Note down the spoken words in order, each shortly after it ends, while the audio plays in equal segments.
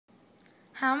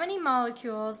How many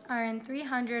molecules are in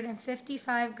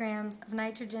 355 grams of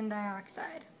nitrogen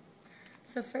dioxide?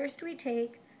 So first we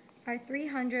take our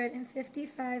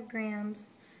 355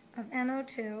 grams of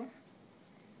NO2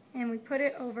 and we put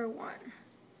it over 1.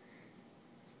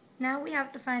 Now we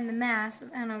have to find the mass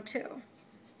of NO2.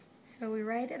 So we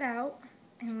write it out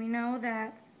and we know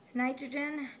that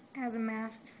nitrogen has a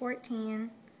mass of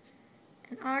 14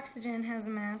 and oxygen has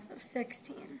a mass of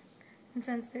 16. And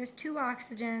since there's 2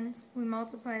 oxygens, we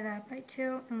multiply that by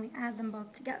 2 and we add them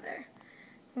both together.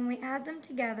 When we add them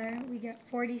together, we get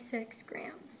 46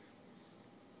 grams.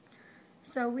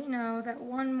 So we know that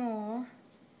 1 mole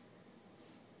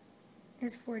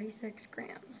is 46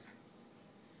 grams.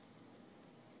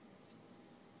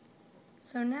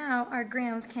 So now our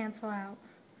grams cancel out.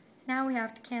 Now we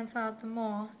have to cancel out the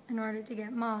mole in order to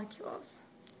get molecules.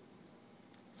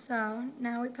 So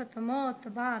now we put the mole at the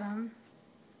bottom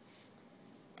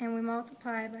and we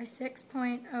multiply by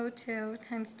 6.02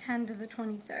 times 10 to the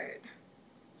 23rd.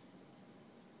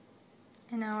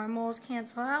 And now our moles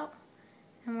cancel out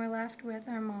and we're left with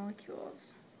our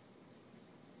molecules.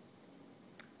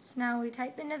 So now we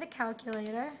type into the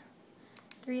calculator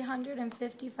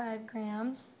 355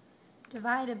 grams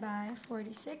divided by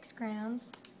 46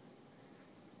 grams,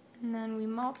 and then we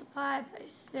multiply by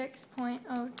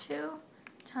 6.02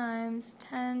 times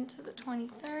 10 to the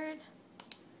 23rd,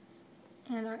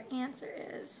 and our answer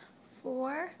is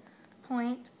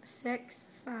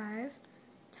 4.65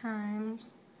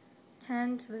 times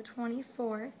 10 to the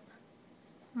 24th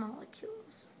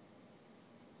molecules.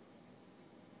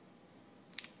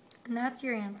 And that's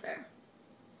your answer.